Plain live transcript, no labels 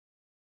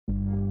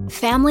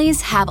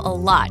Families have a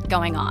lot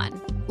going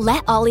on.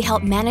 Let Ollie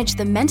help manage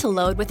the mental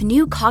load with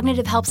new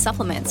cognitive help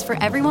supplements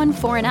for everyone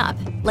 4 and up,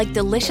 like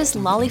delicious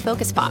Lolly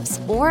Focus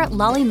Pops or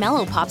Lolly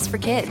Mellow Pops for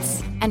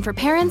kids. And for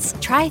parents,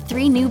 try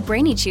 3 new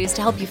Brainy Chews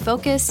to help you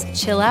focus,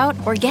 chill out,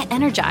 or get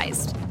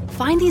energized.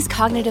 Find these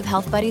cognitive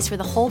health buddies for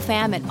the whole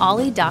fam at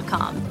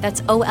ollie.com.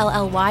 That's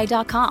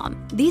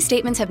OLLY.com. These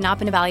statements have not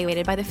been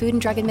evaluated by the Food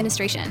and Drug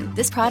Administration.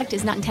 This product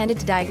is not intended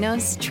to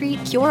diagnose,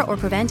 treat, cure, or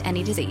prevent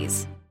any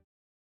disease.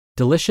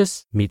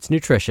 Delicious meets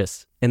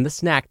nutritious in the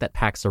snack that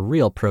packs a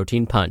real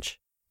protein punch.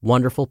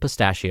 Wonderful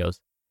Pistachios.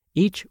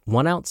 Each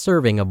 1-ounce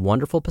serving of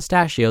Wonderful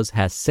Pistachios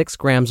has 6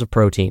 grams of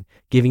protein,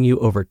 giving you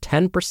over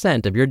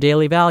 10% of your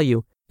daily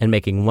value and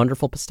making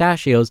Wonderful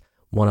Pistachios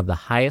one of the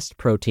highest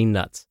protein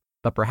nuts.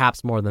 But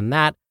perhaps more than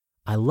that,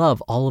 I love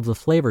all of the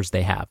flavors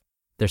they have.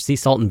 Their sea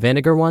salt and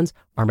vinegar ones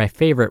are my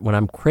favorite when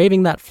I'm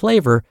craving that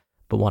flavor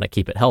but want to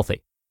keep it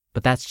healthy.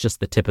 But that's just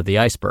the tip of the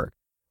iceberg.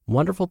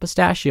 Wonderful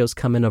Pistachios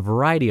come in a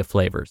variety of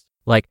flavors,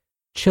 like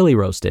chili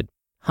roasted,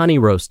 honey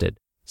roasted,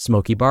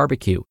 smoky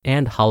barbecue,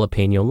 and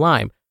jalapeno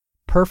lime,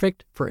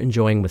 perfect for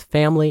enjoying with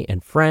family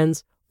and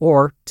friends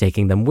or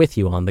taking them with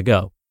you on the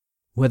go.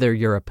 Whether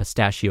you're a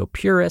pistachio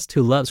purist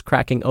who loves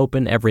cracking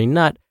open every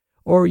nut,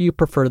 or you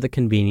prefer the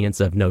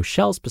convenience of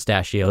no-shells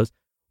pistachios,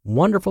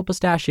 Wonderful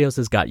Pistachios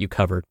has got you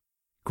covered.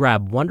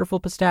 Grab Wonderful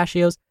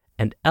Pistachios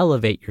and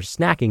elevate your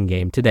snacking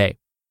game today.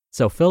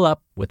 So fill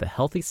up with a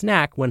healthy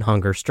snack when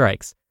hunger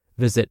strikes.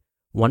 Visit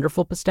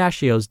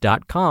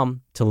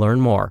wonderfulpistachios.com to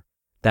learn more.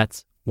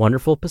 That's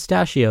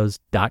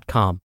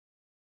wonderfulpistachios.com.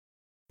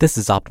 This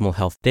is Optimal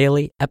Health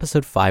Daily,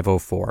 episode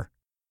 504,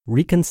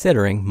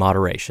 Reconsidering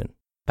Moderation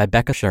by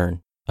Becca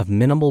Shern of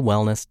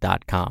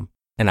minimalwellness.com.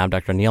 And I'm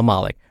Dr. Neil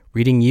Malik,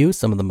 reading you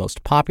some of the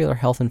most popular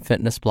health and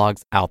fitness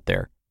blogs out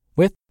there,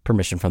 with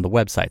permission from the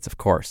websites, of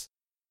course.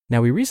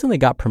 Now, we recently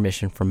got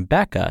permission from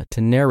Becca to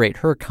narrate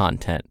her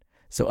content,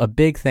 so a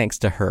big thanks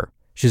to her.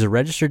 She's a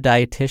registered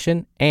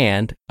dietitian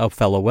and a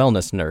fellow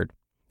wellness nerd,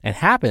 and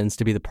happens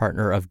to be the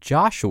partner of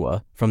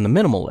Joshua from The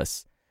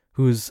Minimalists,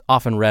 who's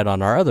often read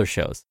on our other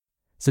shows.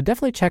 So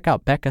definitely check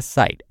out Becca's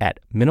site at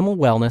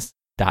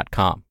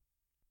minimalwellness.com.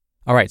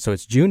 All right, so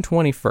it's June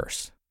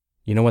 21st.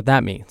 You know what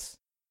that means.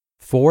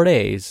 4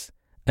 days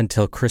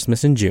until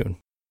Christmas in June.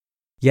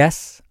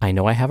 Yes, I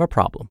know I have a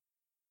problem.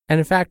 And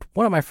in fact,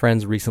 one of my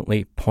friends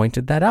recently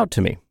pointed that out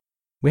to me.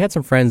 We had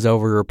some friends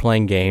over, we were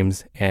playing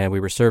games, and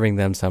we were serving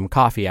them some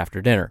coffee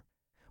after dinner.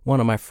 One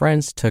of my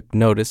friends took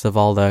notice of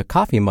all the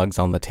coffee mugs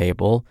on the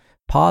table,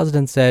 paused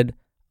and said,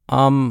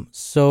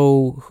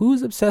 so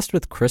who's obsessed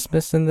with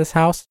Christmas in this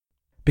house?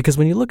 Because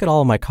when you look at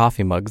all of my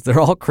coffee mugs, they're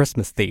all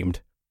Christmas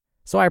themed.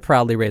 So I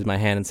proudly raised my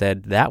hand and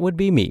said, that would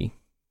be me.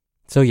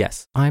 So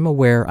yes, I'm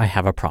aware I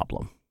have a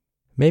problem.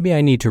 Maybe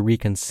I need to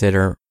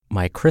reconsider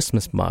my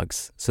Christmas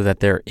mugs so that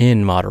they're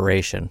in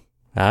moderation.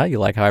 You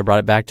like how I brought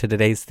it back to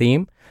today's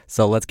theme?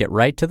 So let's get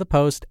right to the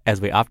post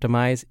as we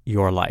optimize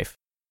your life.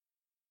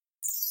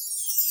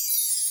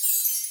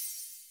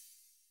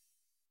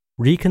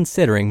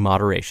 Reconsidering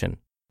Moderation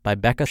by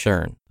Becca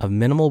Shern of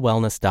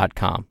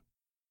minimalwellness.com.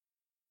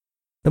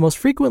 The most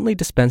frequently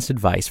dispensed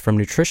advice from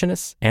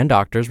nutritionists and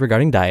doctors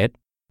regarding diet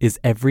is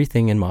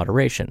everything in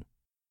moderation.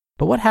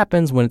 But what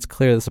happens when it's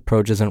clear this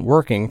approach isn't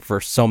working for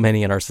so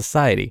many in our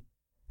society?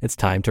 It's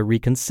time to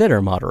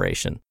reconsider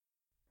moderation.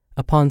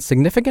 Upon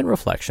significant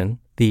reflection,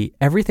 the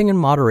everything in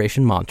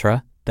moderation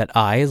mantra that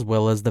I, as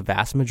well as the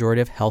vast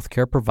majority of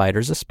healthcare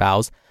providers,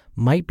 espouse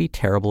might be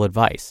terrible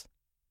advice.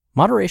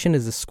 Moderation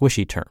is a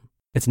squishy term.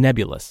 It's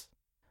nebulous.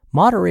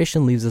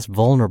 Moderation leaves us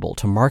vulnerable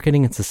to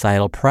marketing and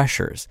societal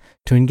pressures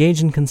to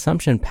engage in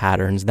consumption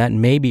patterns that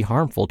may be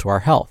harmful to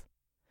our health.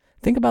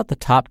 Think about the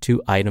top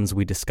 2 items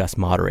we discuss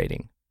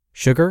moderating: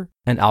 sugar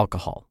and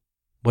alcohol.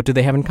 What do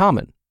they have in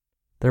common?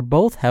 They're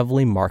both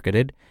heavily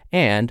marketed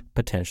and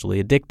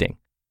potentially addicting.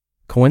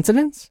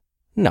 Coincidence?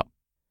 No.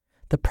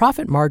 The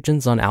profit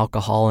margins on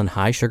alcohol and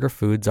high sugar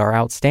foods are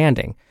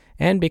outstanding,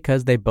 and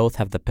because they both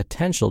have the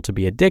potential to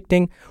be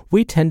addicting,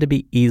 we tend to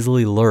be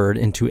easily lured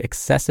into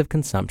excessive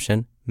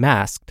consumption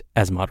masked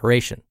as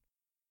moderation.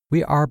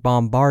 We are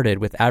bombarded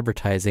with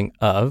advertising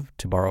of,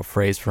 to borrow a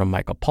phrase from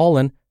Michael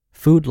Pollan,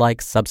 food-like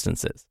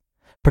substances,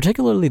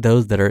 particularly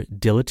those that are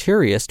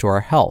deleterious to our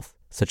health,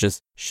 such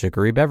as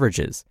sugary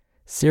beverages,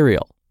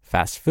 cereal,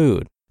 fast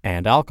food,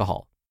 and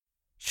alcohol.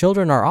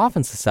 Children are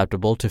often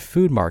susceptible to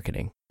food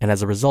marketing, and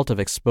as a result of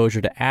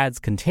exposure to ads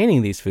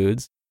containing these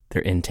foods,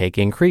 their intake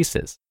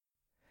increases.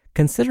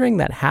 Considering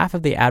that half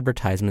of the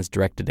advertisements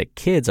directed at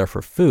kids are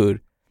for food,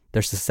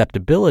 their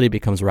susceptibility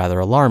becomes rather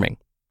alarming.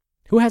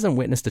 Who hasn't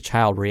witnessed a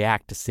child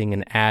react to seeing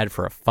an ad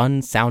for a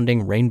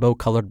fun-sounding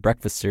rainbow-colored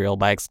breakfast cereal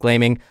by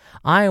exclaiming,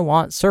 "I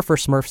want Surfer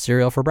Smurf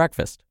cereal for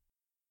breakfast"?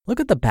 Look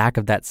at the back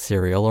of that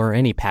cereal or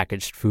any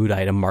packaged food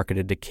item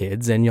marketed to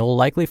kids, and you'll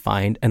likely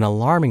find an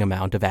alarming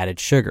amount of added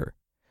sugar.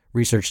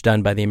 Research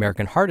done by the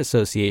American Heart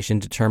Association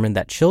determined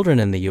that children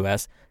in the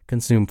U.S.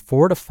 consume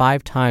 4 to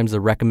 5 times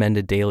the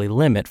recommended daily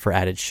limit for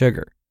added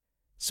sugar.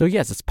 So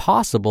yes, it's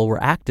possible we're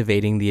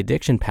activating the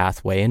addiction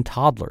pathway in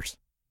toddlers.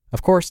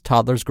 Of course,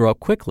 toddlers grow up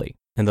quickly,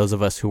 and those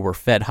of us who were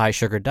fed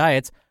high-sugar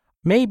diets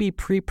may be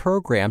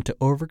pre-programmed to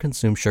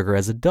overconsume sugar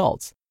as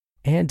adults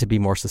and to be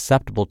more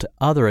susceptible to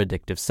other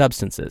addictive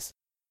substances.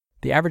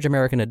 The average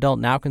American adult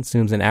now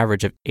consumes an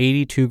average of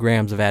 82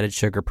 grams of added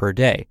sugar per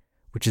day,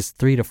 which is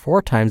 3 to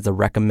 4 times the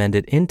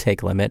recommended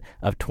intake limit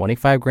of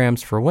 25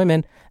 grams for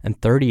women and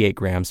 38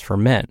 grams for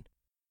men.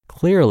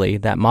 Clearly,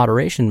 that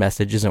moderation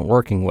message isn't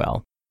working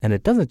well, and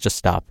it doesn't just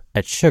stop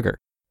at sugar.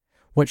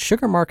 What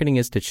sugar marketing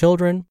is to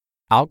children,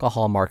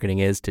 alcohol marketing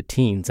is to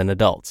teens and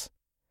adults.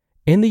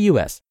 In the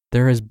U.S.,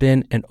 there has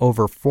been an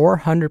over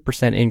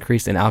 400%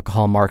 increase in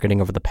alcohol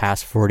marketing over the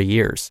past 40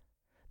 years.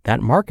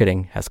 That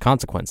marketing has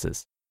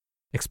consequences.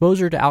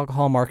 Exposure to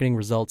alcohol marketing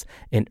results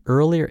in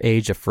earlier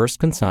age of first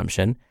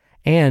consumption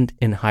and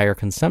in higher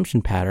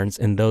consumption patterns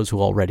in those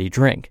who already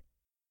drink.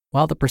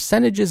 While the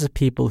percentages of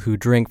people who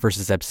drink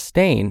versus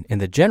abstain in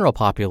the general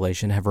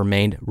population have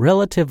remained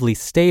relatively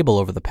stable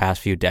over the past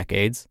few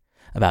decades,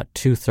 about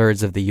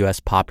 2/3 of the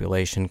U.S.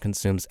 population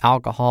consumes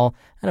alcohol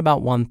and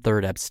about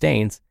 1/3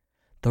 abstains,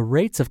 the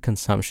rates of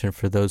consumption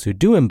for those who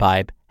do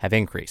imbibe have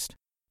increased.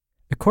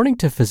 According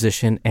to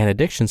physician and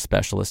addiction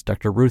specialist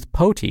Dr. Ruth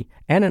Potee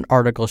and an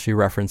article she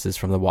references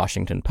from the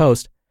Washington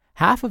Post,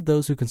 half of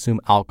those who consume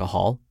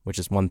alcohol, which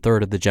is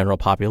 1/3 of the general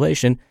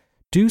population,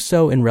 do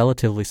so in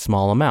relatively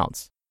small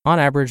amounts, on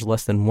average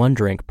less than 1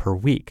 drink per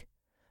week.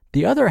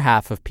 The other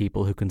half of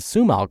people who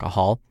consume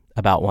alcohol,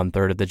 about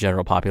 1/3 of the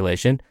general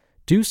population,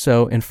 do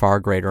so in far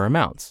greater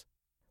amounts.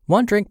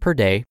 1 drink per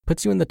day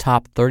puts you in the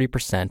top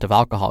 30% of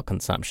alcohol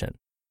consumption.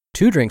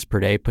 2 drinks per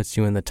day puts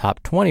you in the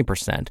top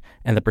 20%,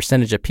 and the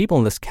percentage of people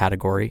in this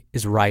category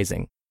is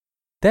rising.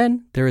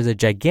 Then there is a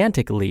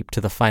gigantic leap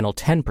to the final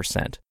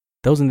 10%,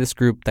 those in this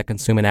group that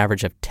consume an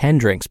average of 10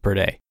 drinks per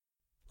day.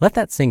 Let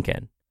that sink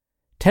in.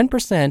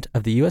 10%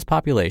 of the U.S.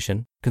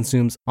 population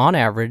consumes, on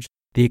average,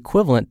 the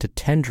equivalent to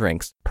 10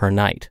 drinks per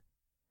night.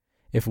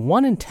 If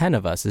 1 in 10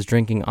 of us is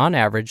drinking on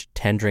average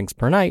 10 drinks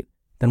per night,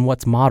 then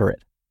what's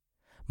moderate?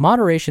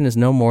 Moderation is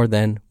no more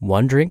than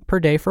 1 drink per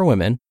day for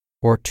women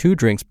or 2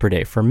 drinks per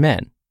day for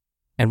men.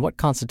 And what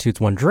constitutes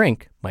 1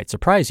 drink might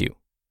surprise you.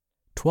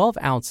 12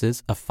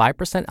 ounces of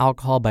 5%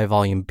 alcohol by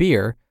volume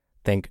beer,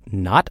 think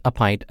not a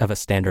pint of a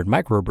standard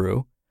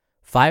microbrew,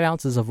 5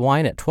 ounces of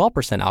wine at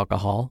 12%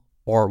 alcohol,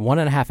 or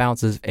 1.5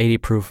 ounces of 80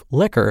 proof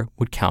liquor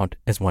would count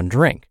as 1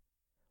 drink.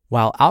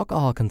 While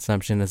alcohol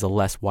consumption is a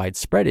less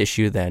widespread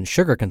issue than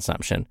sugar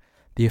consumption,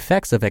 the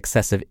effects of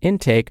excessive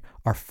intake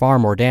are far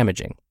more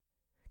damaging.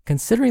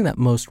 Considering that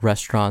most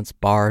restaurants,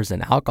 bars,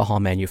 and alcohol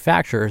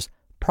manufacturers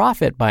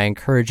profit by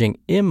encouraging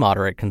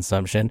immoderate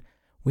consumption,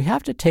 we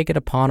have to take it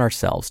upon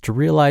ourselves to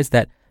realize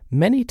that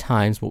many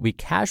times what we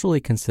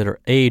casually consider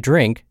a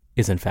drink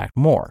is in fact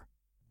more.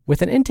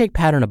 With an intake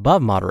pattern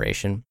above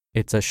moderation,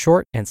 it's a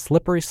short and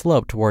slippery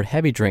slope toward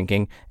heavy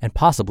drinking and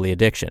possibly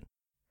addiction.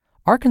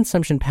 Our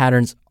consumption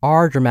patterns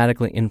are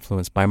dramatically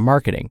influenced by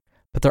marketing,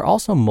 but they're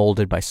also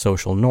molded by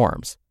social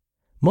norms.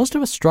 Most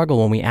of us struggle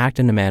when we act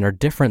in a manner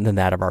different than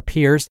that of our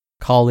peers,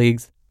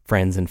 colleagues,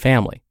 friends, and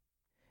family.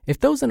 If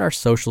those in our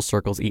social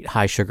circles eat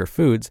high-sugar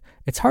foods,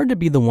 it's hard to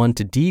be the one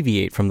to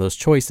deviate from those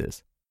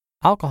choices.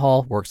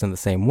 Alcohol works in the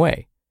same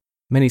way.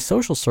 Many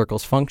social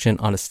circles function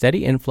on a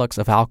steady influx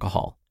of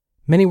alcohol.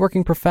 Many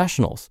working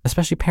professionals,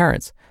 especially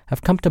parents,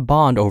 have come to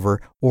bond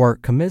over or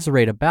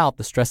commiserate about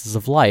the stresses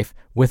of life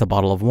with a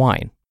bottle of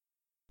wine.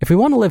 If we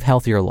want to live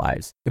healthier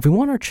lives, if we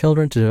want our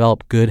children to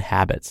develop good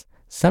habits,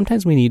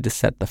 sometimes we need to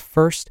set the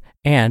first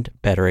and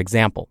better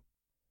example.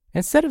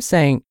 Instead of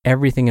saying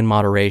everything in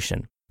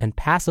moderation and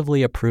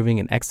passively approving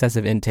an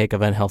excessive intake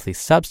of unhealthy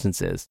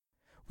substances,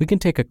 we can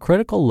take a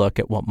critical look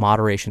at what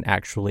moderation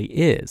actually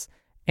is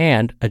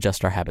and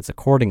adjust our habits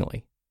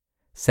accordingly.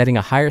 Setting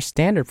a higher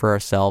standard for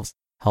ourselves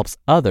helps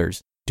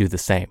others do the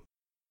same.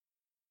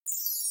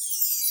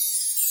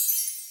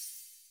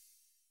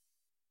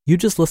 You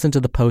just listened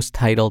to the post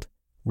titled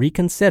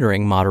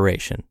Reconsidering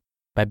Moderation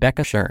by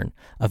Becca Shern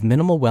of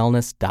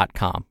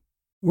MinimalWellness.com.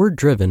 We're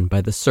driven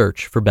by the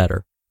search for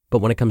better, but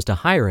when it comes to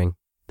hiring,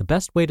 the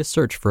best way to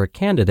search for a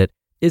candidate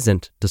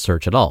isn't to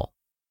search at all.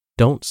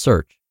 Don't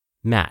search,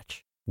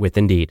 match with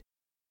Indeed.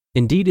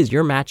 Indeed is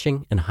your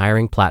matching and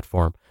hiring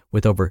platform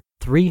with over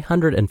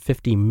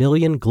 350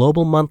 million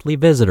global monthly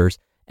visitors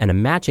and a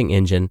matching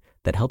engine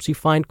that helps you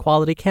find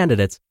quality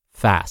candidates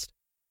fast.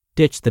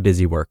 Ditch the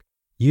busy work.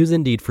 Use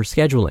Indeed for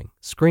scheduling,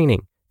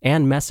 screening,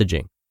 and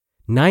messaging.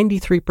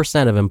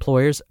 93% of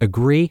employers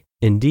agree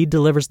Indeed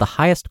delivers the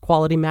highest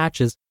quality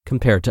matches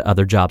compared to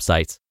other job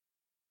sites.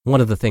 One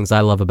of the things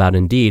I love about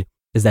Indeed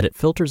is that it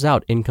filters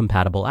out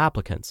incompatible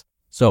applicants.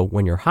 So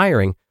when you're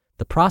hiring,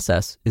 the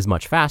process is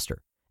much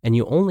faster, and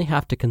you only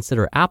have to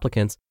consider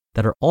applicants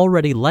that are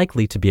already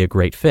likely to be a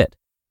great fit.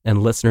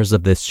 And listeners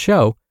of this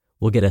show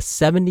will get a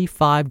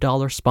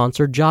 $75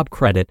 sponsored job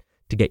credit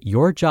to get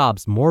your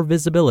jobs more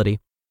visibility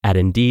at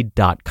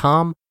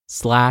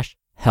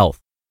Indeed.com/health.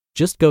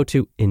 Just go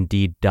to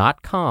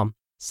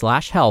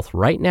Indeed.com/health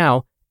right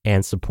now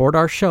and support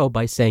our show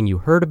by saying you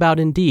heard about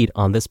Indeed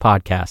on this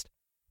podcast.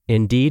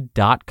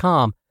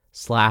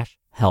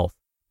 Indeed.com/health.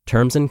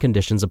 Terms and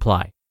conditions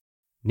apply.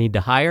 Need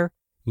to hire?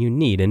 You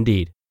need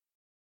Indeed.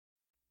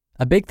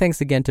 A big thanks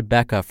again to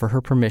Becca for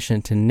her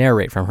permission to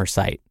narrate from her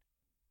site.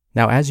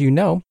 Now, as you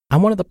know,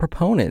 I'm one of the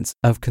proponents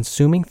of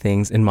consuming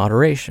things in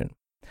moderation,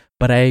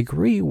 but I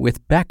agree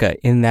with Becca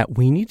in that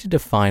we need to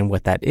define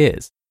what that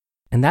is.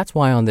 And that's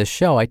why on this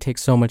show, I take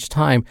so much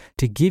time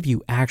to give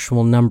you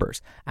actual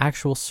numbers,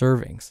 actual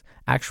servings,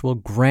 actual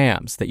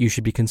grams that you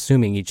should be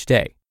consuming each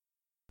day.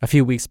 A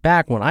few weeks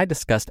back, when I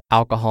discussed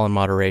alcohol in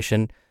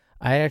moderation,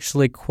 I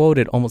actually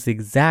quoted almost the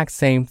exact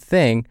same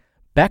thing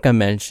Becca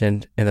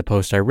mentioned in the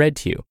post I read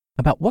to you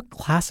about what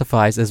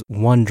classifies as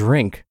one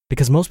drink,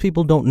 because most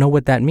people don't know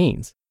what that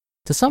means.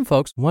 To some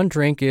folks, one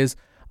drink is,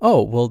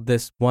 oh, well,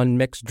 this one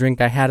mixed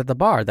drink I had at the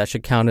bar, that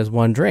should count as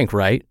one drink,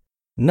 right?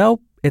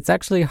 Nope, it's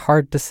actually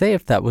hard to say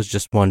if that was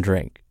just one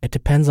drink. It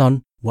depends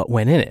on what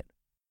went in it.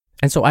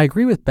 And so I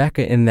agree with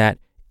Becca in that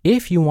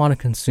if you want to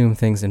consume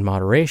things in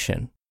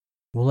moderation,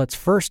 well, let's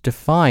first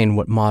define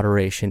what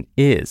moderation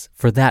is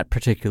for that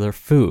particular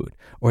food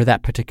or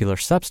that particular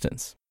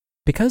substance,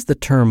 because the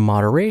term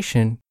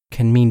moderation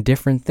can mean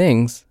different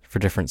things for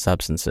different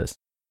substances.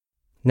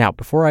 Now,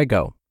 before I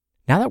go,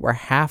 now that we're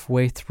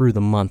halfway through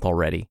the month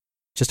already,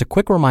 just a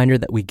quick reminder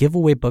that we give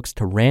away books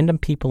to random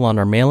people on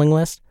our mailing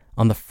list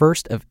on the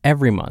first of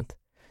every month.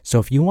 So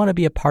if you want to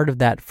be a part of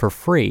that for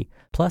free,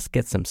 plus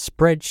get some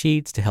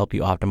spreadsheets to help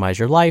you optimize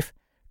your life,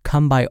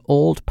 come by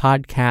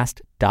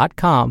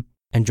oldpodcast.com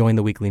and join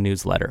the weekly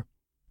newsletter.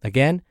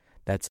 Again,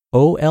 that's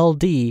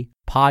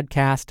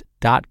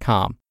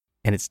oldpodcast.com,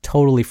 and it's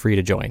totally free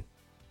to join.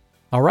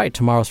 All right,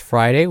 tomorrow's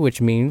Friday,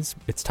 which means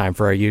it's time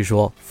for our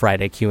usual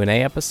Friday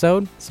Q&A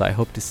episode, so I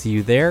hope to see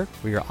you there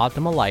where your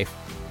optimal life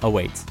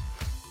awaits.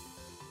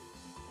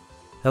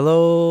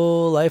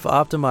 Hello, Life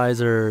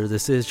Optimizer.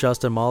 This is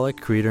Justin Malik,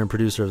 creator and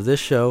producer of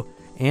this show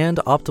and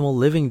Optimal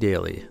Living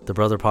Daily, the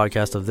brother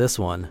podcast of this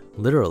one.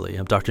 Literally,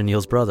 I'm Dr.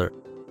 Neil's brother.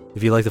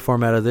 If you like the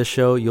format of this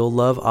show, you'll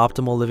love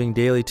Optimal Living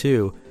Daily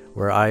too,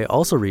 where I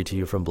also read to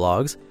you from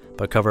blogs,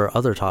 but cover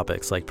other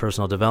topics like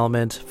personal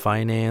development,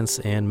 finance,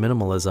 and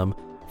minimalism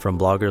from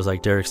bloggers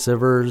like Derek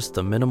Sivers,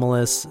 The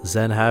Minimalists,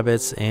 Zen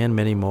Habits, and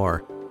many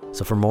more.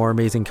 So for more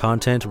amazing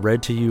content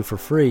read to you for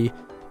free,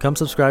 come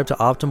subscribe to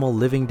Optimal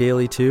Living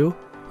Daily too,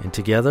 and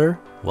together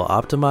we'll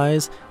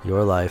optimize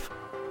your life.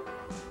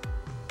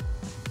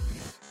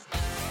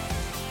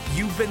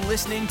 You've been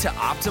listening to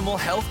Optimal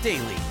Health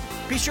Daily.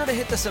 Be sure to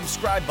hit the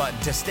subscribe button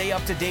to stay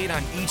up to date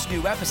on each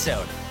new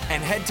episode,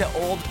 and head to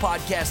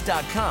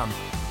oldpodcast.com.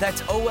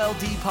 That's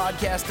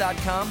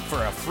oldpodcast.com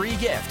for a free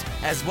gift,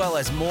 as well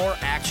as more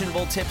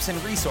actionable tips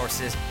and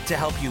resources to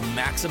help you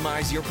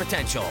maximize your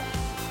potential.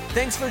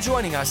 Thanks for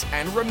joining us,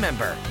 and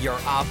remember, your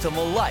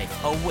optimal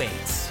life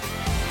awaits.